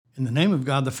In the name of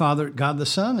God the Father, God the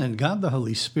Son, and God the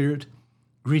Holy Spirit,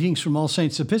 greetings from All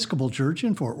Saints Episcopal Church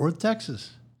in Fort Worth,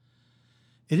 Texas.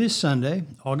 It is Sunday,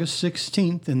 August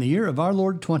 16th, in the year of our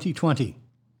Lord 2020.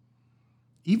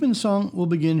 Evensong will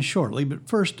begin shortly, but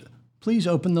first, please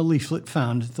open the leaflet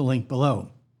found at the link below.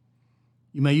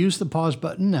 You may use the pause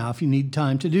button now if you need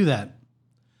time to do that.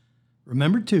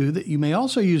 Remember, too, that you may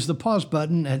also use the pause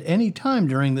button at any time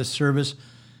during this service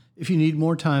if you need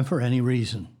more time for any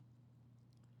reason.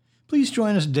 Please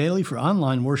join us daily for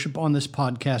online worship on this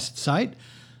podcast site.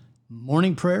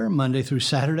 Morning prayer Monday through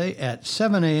Saturday at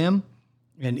 7 a.m.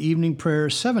 and evening prayer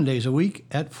 7 days a week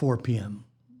at 4 p.m.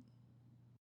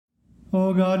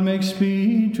 O God, make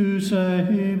speed to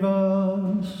save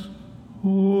us. O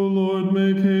Lord,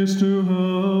 make haste to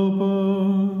help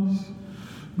us.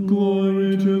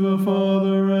 Glory to the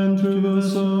Father, and to the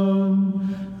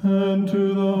Son, and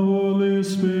to the Holy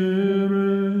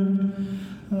Spirit,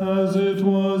 as it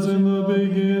was in the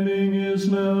beginning,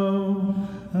 is now,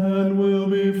 and will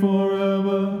be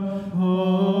forever.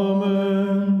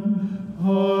 Amen.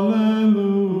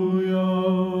 Hallelujah.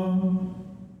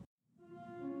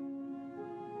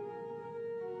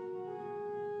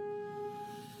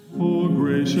 O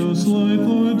gracious light,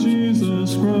 Lord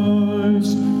Jesus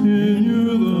Christ, in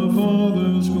you the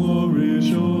Father's glory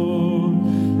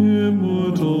shone.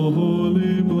 Immortal,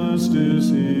 holy, blessed is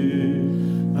he,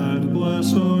 and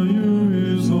blessed are you,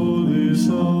 his holy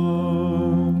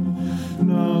Son.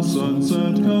 Now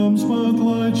sunset comes, but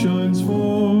light shines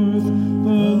forth. The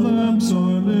lamps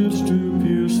are lit to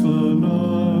pierce the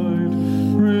night.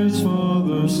 Praise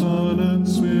Father, Son, and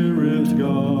Spirit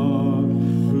God,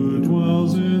 who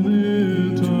dwells in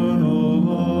the eternal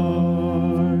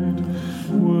light.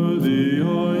 Worthy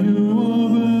are you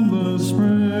of endless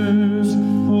praise,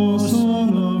 O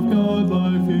Son of God,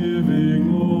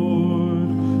 life-giving Lord.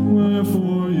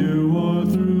 Wherefore you are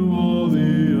through all the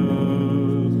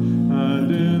earth,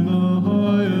 and in the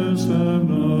highest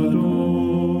heaven adored.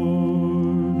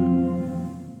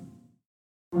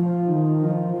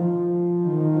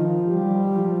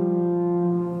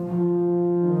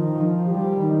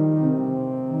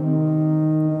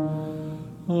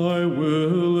 I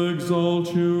will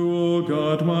exalt you, O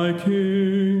God, my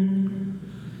King,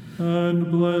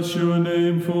 and bless your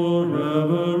name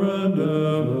forever and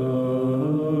ever.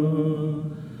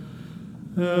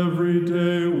 Every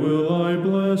day will I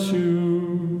bless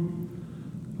you,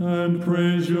 and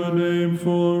praise your name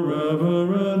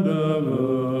forever and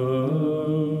ever.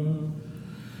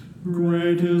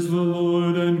 Great is the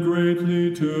Lord, and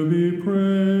greatly to be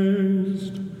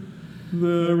praised.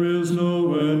 There is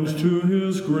no end to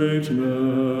his greatness.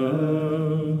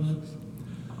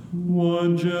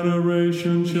 One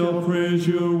generation shall praise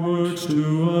your works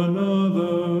to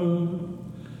another,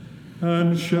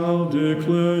 and shall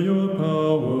declare your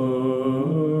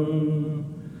power.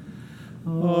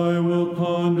 I will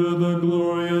ponder the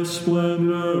glorious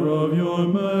splendor of your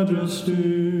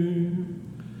majesty,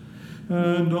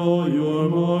 and all your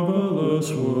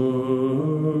marvelous works.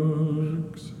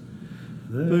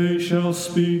 They shall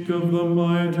speak of the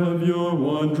might of your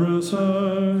wondrous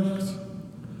acts,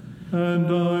 and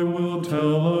I will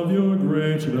tell of your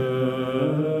greatness.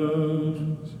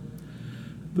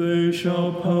 They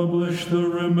shall publish the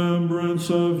remembrance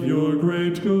of your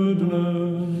great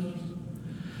goodness.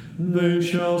 They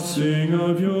shall sing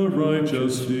of your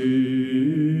righteous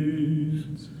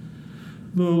deeds.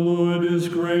 The Lord is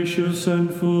gracious and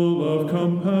full of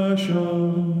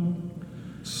compassion,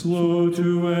 slow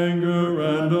to anger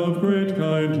and of great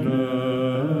kindness.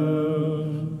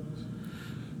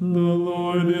 The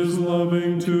Lord is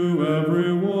loving to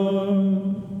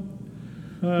everyone,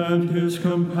 and his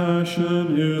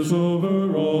compassion is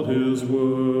over all his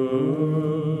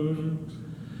works.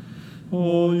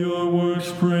 All your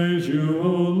works praise you, O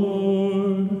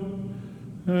Lord,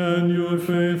 and your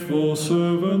faithful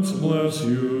servants bless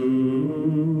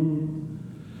you.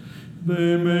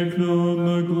 They make known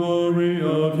the glory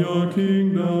of your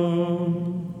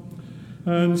kingdom,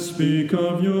 and speak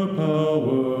of your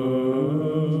power,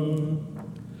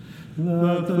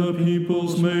 that the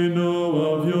peoples may know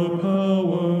of your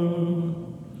power,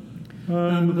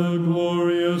 and the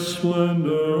glorious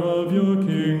splendor of your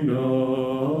kingdom.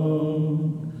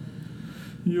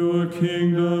 Your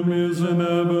kingdom is an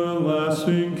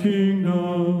everlasting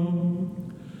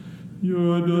kingdom.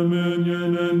 Your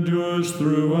dominion endures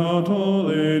throughout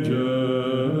all ages.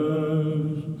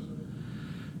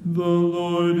 The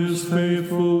Lord is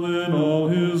faithful in all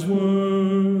his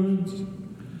words,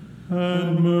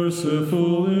 and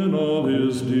merciful in all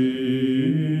his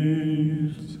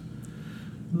deeds.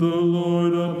 The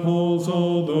Lord upholds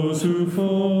all those who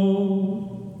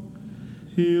fall.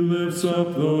 He lifts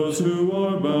up those who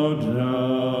are bowed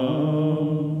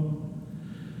down.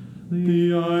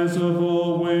 The eyes of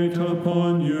all wait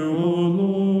upon you, O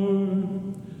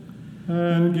Lord,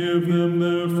 and give them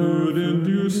their food in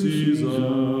due season.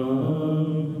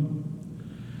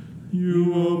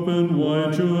 You open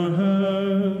wide your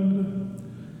hand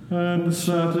and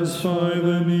satisfy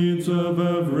the needs of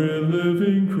every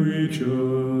living creature.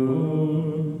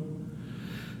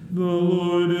 The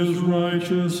Lord is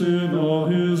righteous in all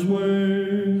his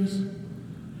ways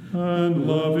and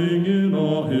loving in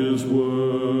all his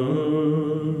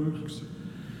works.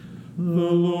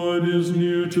 The Lord is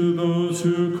near to those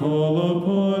who call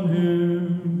upon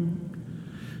him,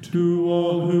 to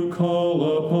all who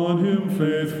call upon him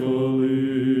faithfully.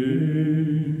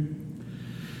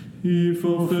 He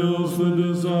fulfills the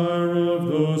desire of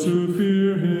those who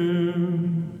fear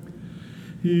him.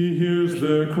 He hears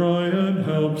their cry and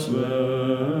helps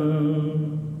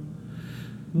them.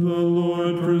 The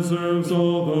Lord preserves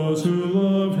all those who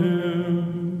love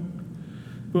him,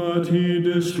 but he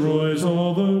destroys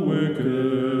all the wicked.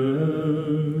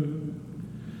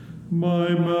 My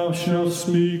mouth shall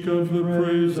speak of the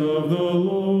praise of the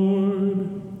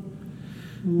Lord.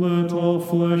 Let all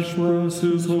flesh bless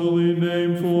his holy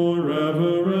name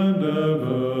forever and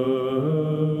ever.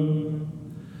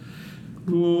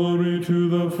 Glory to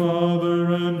the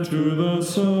Father, and to the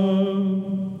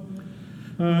Son,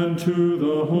 and to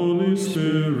the Holy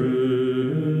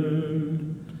Spirit,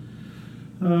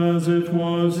 as it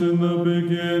was in the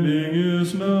beginning,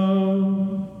 is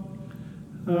now,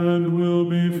 and will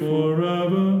be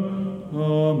forever.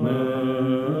 Amen.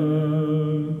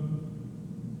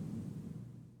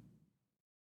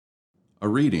 A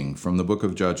reading from the book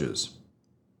of Judges.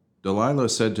 Delilah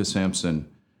said to Samson,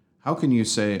 "How can you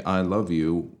say, 'I love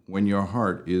you,' when your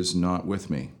heart is not with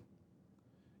me?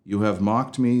 You have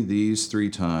mocked me these 3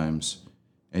 times,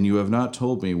 and you have not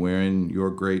told me wherein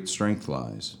your great strength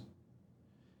lies."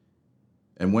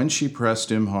 And when she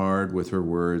pressed him hard with her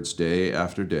words day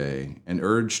after day, and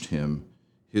urged him,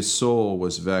 his soul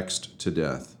was vexed to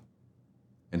death.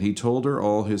 And he told her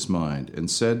all his mind, and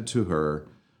said to her,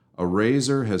 "A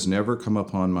razor has never come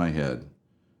upon my head,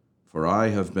 for I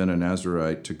have been a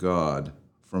Nazirite to God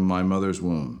from my mother's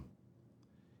womb.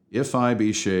 If I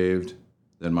be shaved,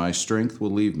 then my strength will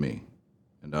leave me,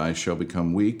 and I shall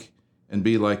become weak and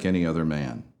be like any other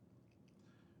man."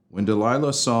 When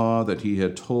Delilah saw that he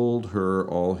had told her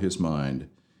all his mind,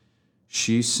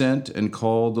 she sent and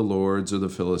called the lords of the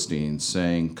Philistines,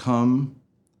 saying, "Come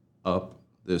up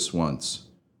this once,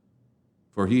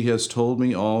 for he has told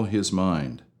me all his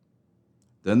mind."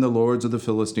 Then the lords of the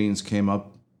Philistines came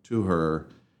up to her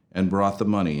and brought the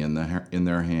money in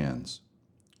their hands.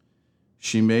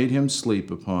 She made him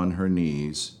sleep upon her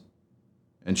knees,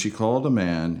 and she called a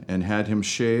man and had him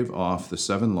shave off the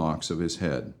 7 locks of his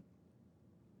head.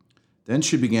 Then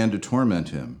she began to torment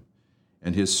him,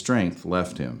 and his strength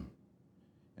left him.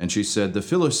 And she said, "The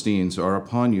Philistines are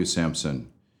upon you, Samson."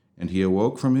 And he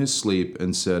awoke from his sleep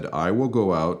and said, "I will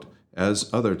go out, as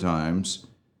other times,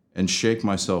 and shake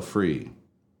myself free."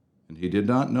 And he did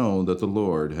not know that the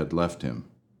Lord had left him.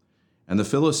 And the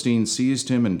Philistines seized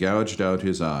him and gouged out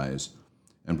his eyes,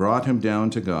 and brought him down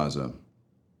to Gaza,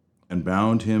 and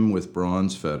bound him with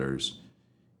bronze fetters,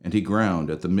 and he ground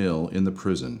at the mill in the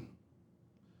prison.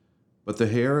 But the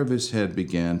hair of his head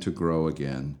began to grow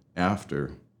again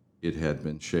after it had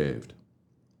been shaved.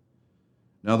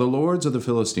 Now the lords of the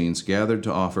Philistines gathered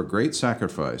to offer great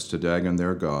sacrifice to Dagon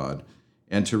their god,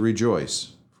 and to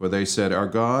rejoice, for they said, "Our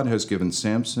God has given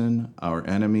Samson, our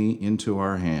enemy, into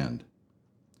our hand."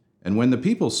 And when the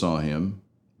people saw him,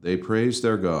 they praised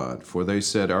their God, for they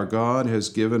said, "Our God has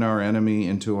given our enemy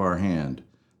into our hand,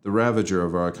 the ravager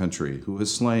of our country, who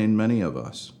has slain many of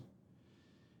us."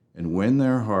 And when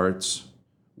their hearts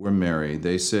were merry,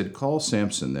 they said, "Call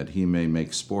Samson, that he may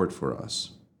make sport for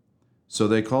us." So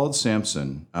they called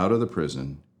Samson out of the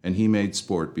prison, and he made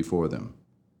sport before them.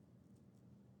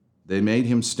 They made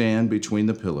him stand between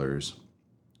the pillars,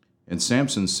 and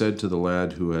Samson said to the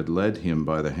lad who had led him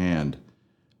by the hand,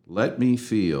 "Let me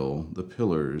feel the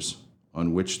pillars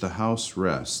on which the house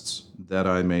rests, that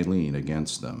I may lean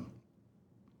against them."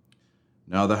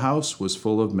 Now the house was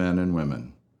full of men and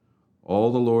women.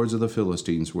 All the lords of the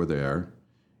Philistines were there,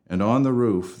 and on the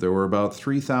roof there were about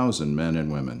 3,000 men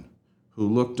and women, who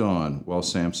looked on while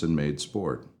Samson made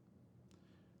sport.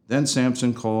 Then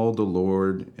Samson called the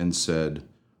Lord and said,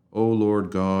 "O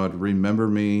Lord God, remember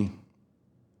me,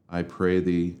 I pray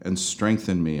thee, and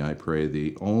strengthen me, I pray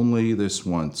thee, only this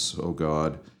once, O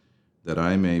God, that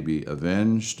I may be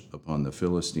avenged upon the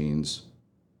Philistines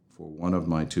for one of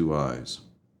my 2 eyes."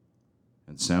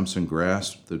 And Samson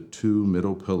grasped the two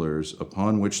middle pillars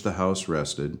upon which the house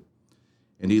rested,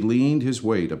 and he leaned his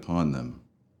weight upon them,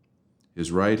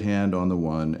 his right hand on the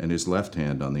one and his left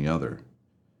hand on the other.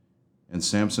 And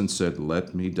Samson said,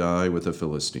 "Let me die with the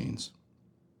Philistines."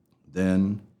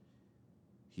 Then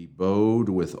he bowed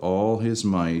with all his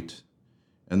might,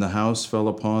 and the house fell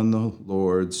upon the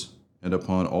lords and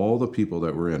upon all the people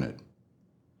that were in it.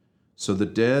 So the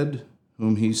dead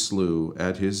whom he slew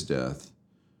at his death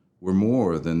were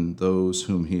more than those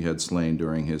whom he had slain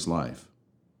during his life.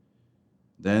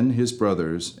 Then his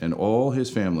brothers and all his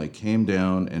family came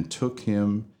down and took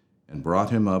him and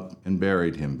brought him up and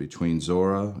buried him between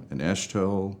Zorah and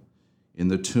Eshtaol in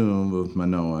the tomb of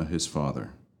Manoah his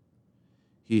father.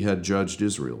 He had judged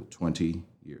Israel 20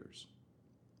 years.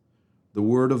 The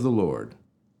word of the Lord.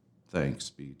 Thanks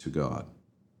be to God.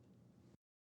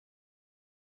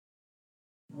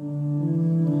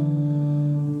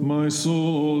 My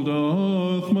soul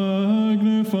doth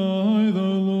magnify the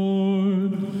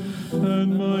Lord,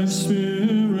 and my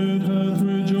spirit hath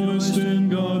rejoiced in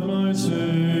God my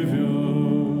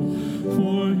Saviour.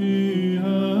 For he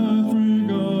hath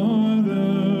regarded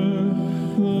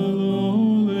the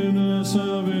lowliness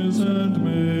of his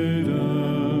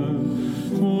handmaiden.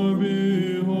 For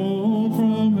behold,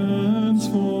 from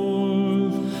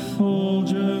henceforth all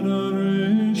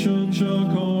generations shall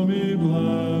call me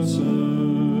blessed.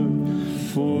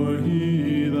 For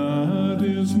he that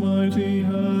is mighty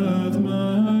hath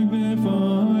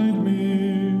magnified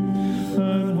me,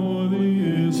 and holy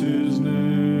is his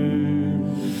name,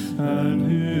 and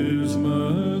his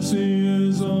mercy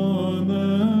is on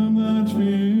them that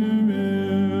fear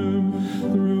him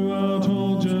throughout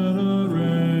all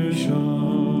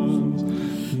generations.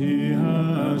 He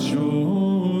hath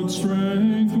showed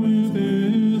strength with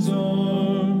his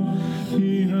arm,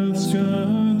 he hath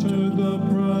scattered the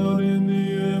proud in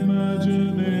the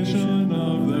imagination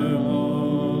of their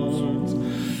hearts.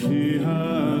 He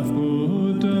hath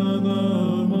put down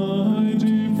the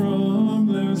mighty from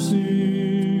their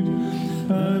seat,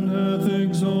 and hath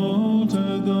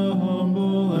exalted the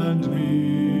humble and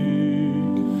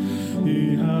meek.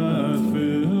 He hath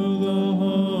filled the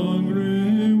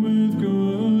hungry with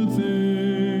good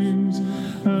things,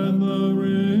 and the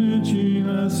rich he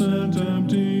hath sent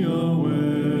empty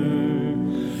away.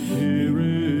 He,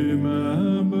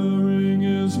 remembering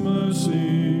his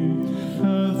mercy,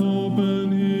 hath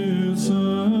opened his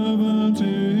servant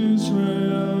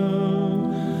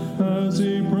Israel, as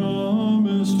he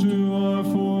promised to our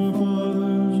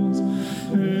forefathers,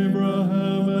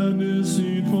 Abraham and his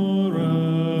seed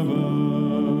forever.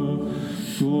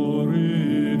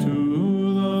 Glory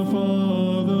to the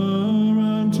Father,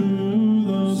 and to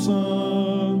the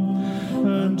Son,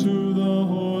 and to the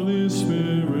Holy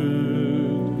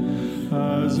Spirit,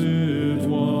 as it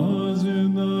was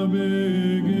in the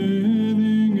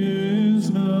beginning,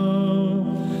 is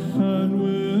now, and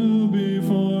will be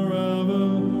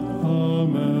forever.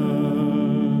 Amen.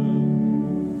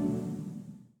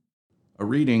 A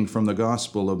reading from the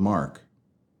Gospel of Mark.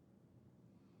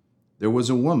 There was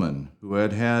a woman who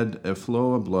had had a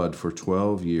flow of blood for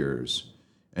 12 years,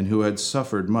 and who had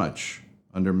suffered much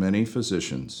under many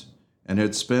physicians, and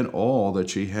had spent all that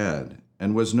she had,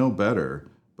 and was no better,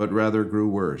 but rather grew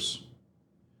worse.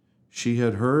 She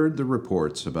had heard the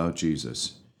reports about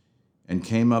Jesus, and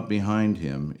came up behind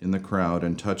him in the crowd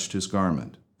and touched his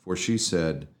garment. For she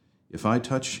said, "If I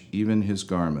touch even his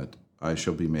garment, I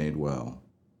shall be made well."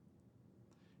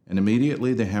 And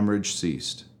immediately the hemorrhage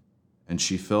ceased, and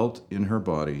she felt in her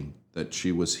body that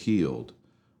she was healed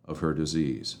of her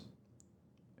disease.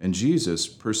 And Jesus,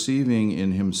 perceiving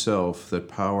in himself that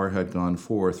power had gone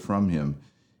forth from him,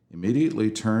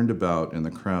 immediately turned about in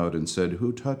the crowd and said,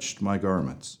 "Who touched my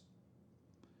garments?"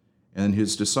 And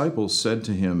his disciples said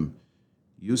to him,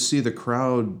 "You see the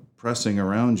crowd pressing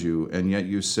around you, and yet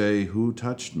you say, 'Who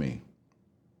touched me?'"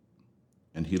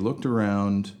 And he looked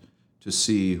around to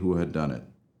see who had done it.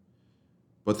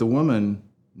 But the woman,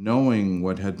 knowing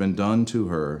what had been done to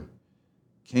her,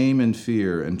 came in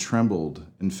fear and trembled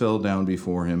and fell down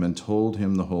before him and told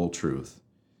him the whole truth.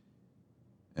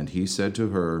 And he said to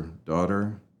her,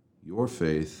 "Daughter, your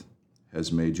faith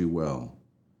has made you well.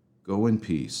 Go in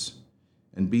peace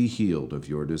and be healed of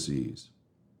your disease."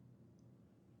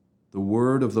 The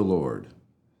word of the Lord.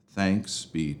 Thanks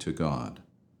be to God.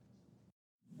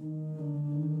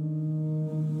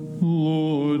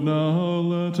 Lord, now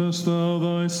lettest thou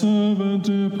thy servant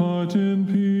depart in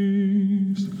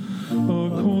peace,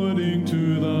 according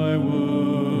to thy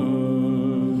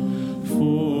word.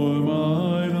 For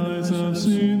mine eyes have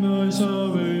seen thy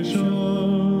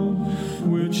salvation,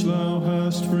 which thou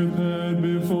hast prepared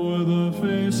before the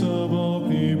face of all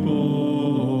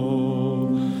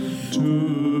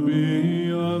to be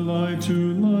a light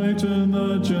to lighten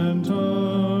the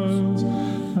Gentiles,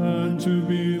 and to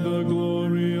be the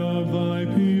glory of thy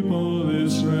people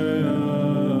Israel.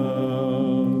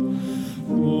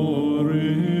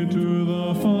 Glory to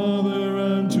the Father,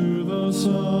 and to the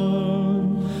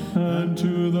Son, and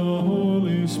to the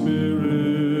Holy Spirit,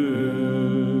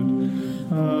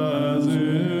 as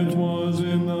it was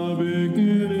in the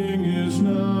beginning, is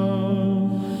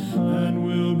now, and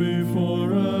will be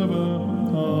forever.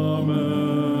 Amen.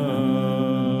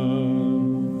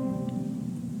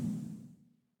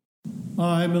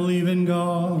 I believe in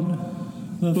God,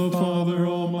 The Father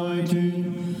Almighty,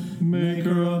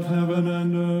 maker of heaven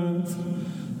and earth,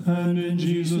 and in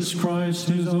Jesus Christ,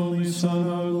 his only Son,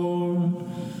 our Lord,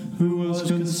 who was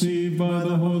conceived by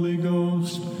the Holy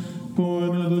Ghost,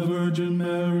 born of the Virgin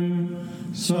Mary,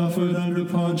 suffered under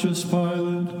Pontius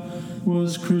Pilate,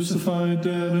 was crucified,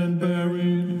 dead, and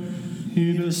buried.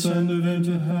 He descended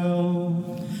into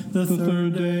hell. The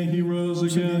third day he rose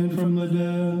again from the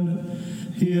dead.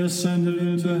 He ascended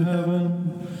into heaven,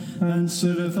 and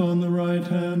sitteth on the right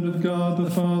hand of God the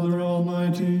Father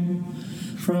Almighty.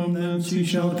 From thence he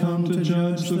shall come to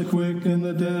judge the quick and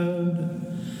the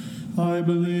dead. I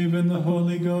believe in the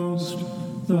Holy Ghost,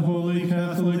 the Holy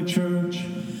Catholic Church,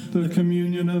 the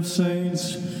communion of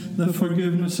saints, the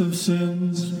forgiveness of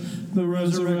sins, the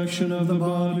resurrection of the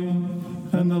body,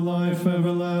 and the life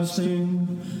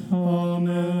everlasting.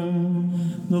 Amen.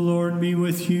 the Lord be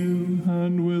with you.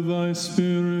 And with thy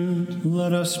spirit.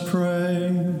 Let us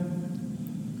pray.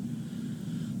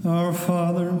 Our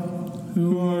Father,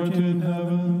 who art in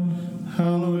heaven,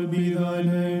 hallowed be thy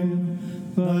name.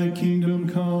 Thy kingdom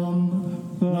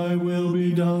come, thy will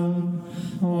be done,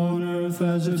 on earth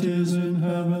as it is in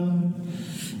heaven.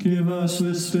 Give us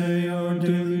this day our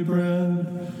daily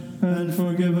bread, and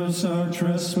forgive us our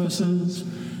trespasses,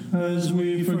 as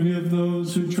we forgive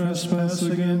those who trespass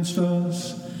against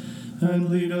us. And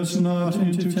lead us not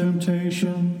into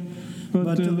temptation,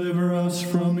 but deliver us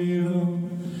from evil.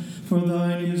 For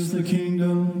thine is the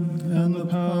kingdom, and the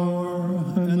power,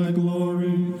 and the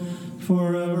glory,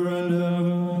 forever and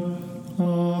ever.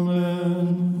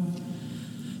 Amen.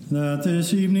 That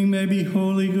this evening may be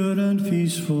holy, good, and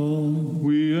peaceful.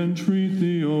 We entreat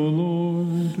thee, O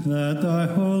Lord. That thy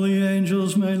holy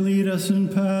angels may lead us in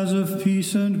paths of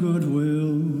peace and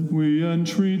goodwill. We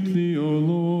entreat thee, O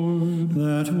Lord.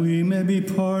 That we may be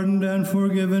pardoned and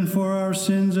forgiven for our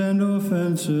sins and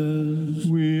offenses.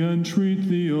 We entreat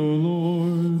thee, O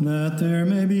Lord. That there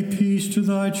may be peace to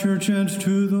thy church and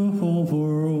to the whole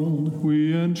world.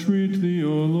 We entreat thee, O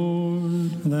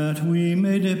Lord. That we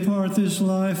may depart this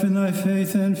life in thy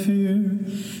faith and fear,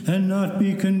 and not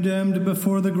be condemned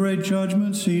before the great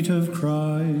judgment seat of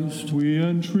Christ. We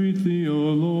entreat thee, O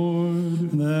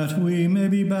Lord. That we may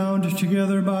be bound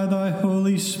together by thy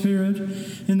Holy Spirit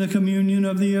in the communion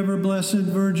of the ever-blessed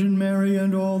Virgin Mary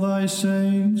and all thy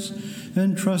saints,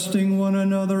 entrusting one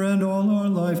another and all our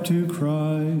life to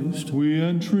Christ. We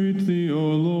entreat thee, O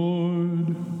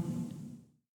Lord.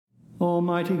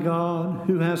 Almighty God,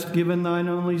 who hast given thine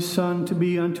only Son to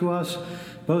be unto us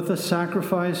both a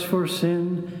sacrifice for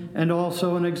sin and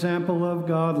also an example of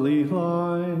godly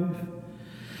life,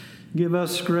 give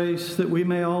us grace that we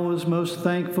may always most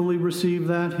thankfully receive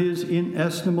that his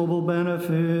inestimable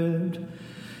benefit,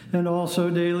 and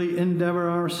also daily endeavor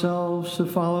ourselves to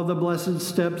follow the blessed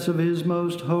steps of his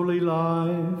most holy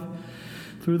life.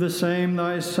 Through the same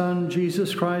thy Son,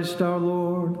 Jesus Christ our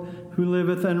Lord, who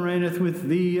liveth and reigneth with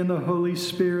thee in the Holy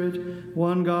Spirit,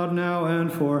 one God now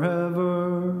and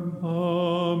forever.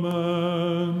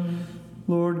 Amen.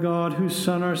 Lord God, whose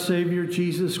Son, our Savior,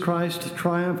 Jesus Christ,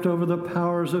 triumphed over the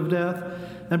powers of death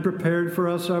and prepared for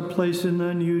us our place in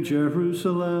the New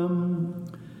Jerusalem,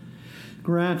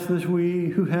 grant that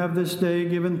we, who have this day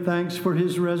given thanks for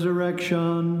his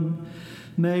resurrection,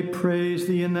 may praise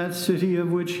thee in that city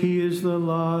of which he is the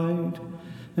light,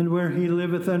 and where he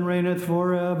liveth and reigneth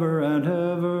forever and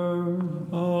ever.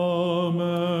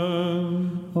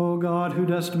 Amen. O God, who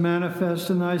dost manifest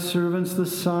in thy servants the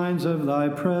signs of thy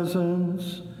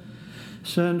presence,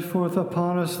 send forth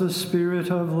upon us the Spirit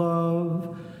of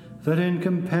love, that in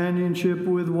companionship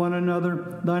with one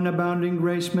another thine abounding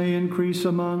grace may increase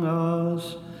among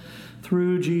us.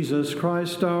 Through Jesus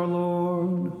Christ our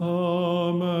Lord.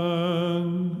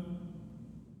 Amen.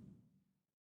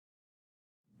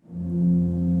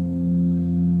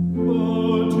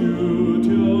 But you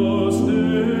just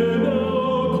in a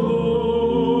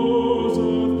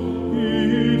closeth,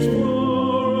 each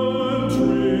flower and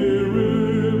tree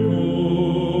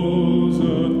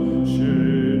reposeth,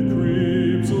 shade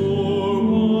creeps o'er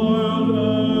wild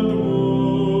and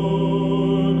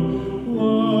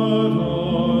wood.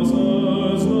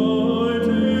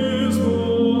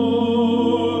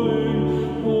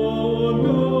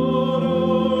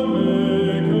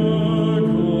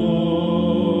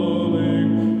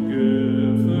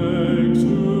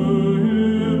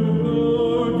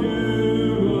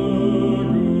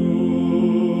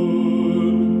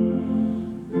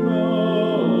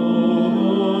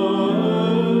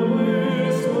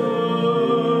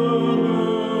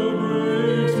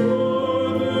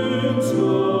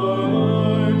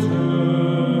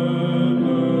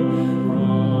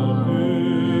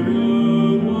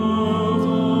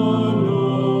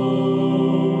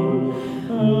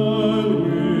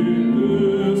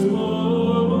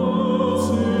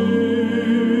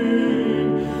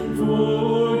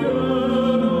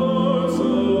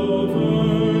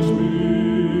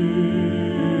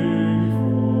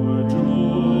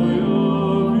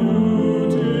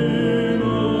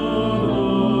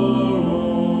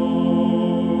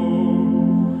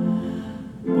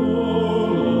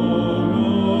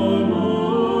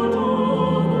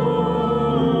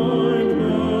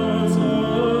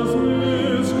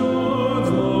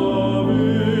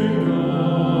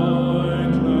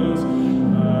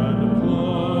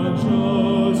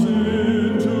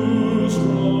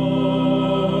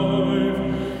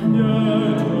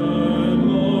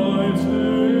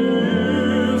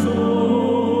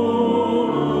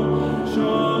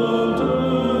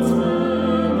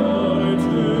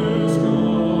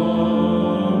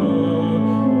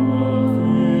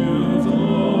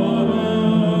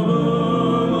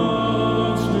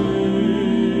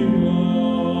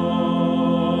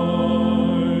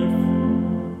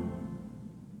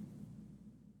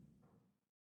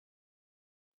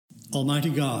 Almighty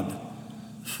God,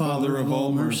 Father of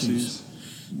all mercies,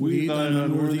 we, thine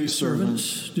unworthy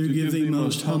servants, do give thee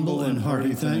most humble and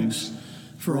hearty thanks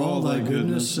for all thy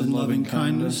goodness and loving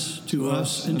kindness to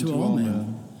us and to all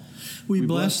men. We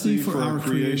bless thee for our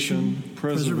creation,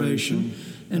 preservation,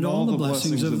 and all the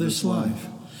blessings of this life,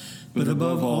 but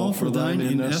above all for thine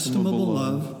inestimable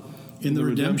love in the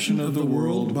redemption of the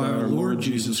world by our Lord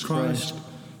Jesus Christ,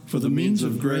 for the means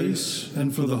of grace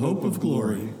and for the hope of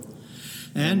glory.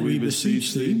 And we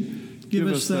beseech thee, give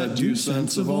us that due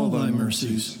sense of all thy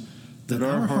mercies, that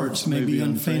our hearts may be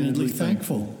unfeignedly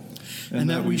thankful, and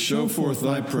that we show forth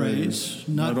thy praise,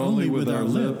 not only with our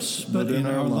lips, but in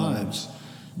our lives,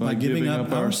 by giving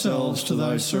up ourselves to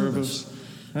thy service,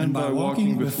 and by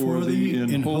walking before thee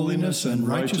in holiness and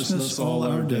righteousness all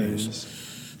our days.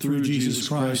 Through Jesus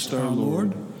Christ our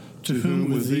Lord, to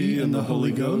whom with thee and the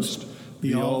Holy Ghost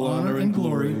be all honor and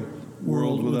glory,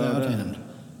 world without end.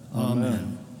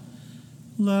 Amen.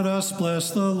 Let us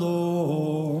bless the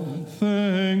Lord.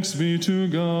 Thanks be to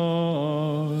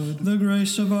God. The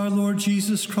grace of our Lord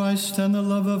Jesus Christ and the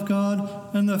love of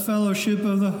God and the fellowship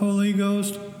of the Holy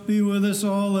Ghost be with us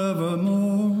all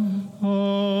evermore.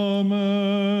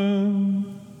 Amen.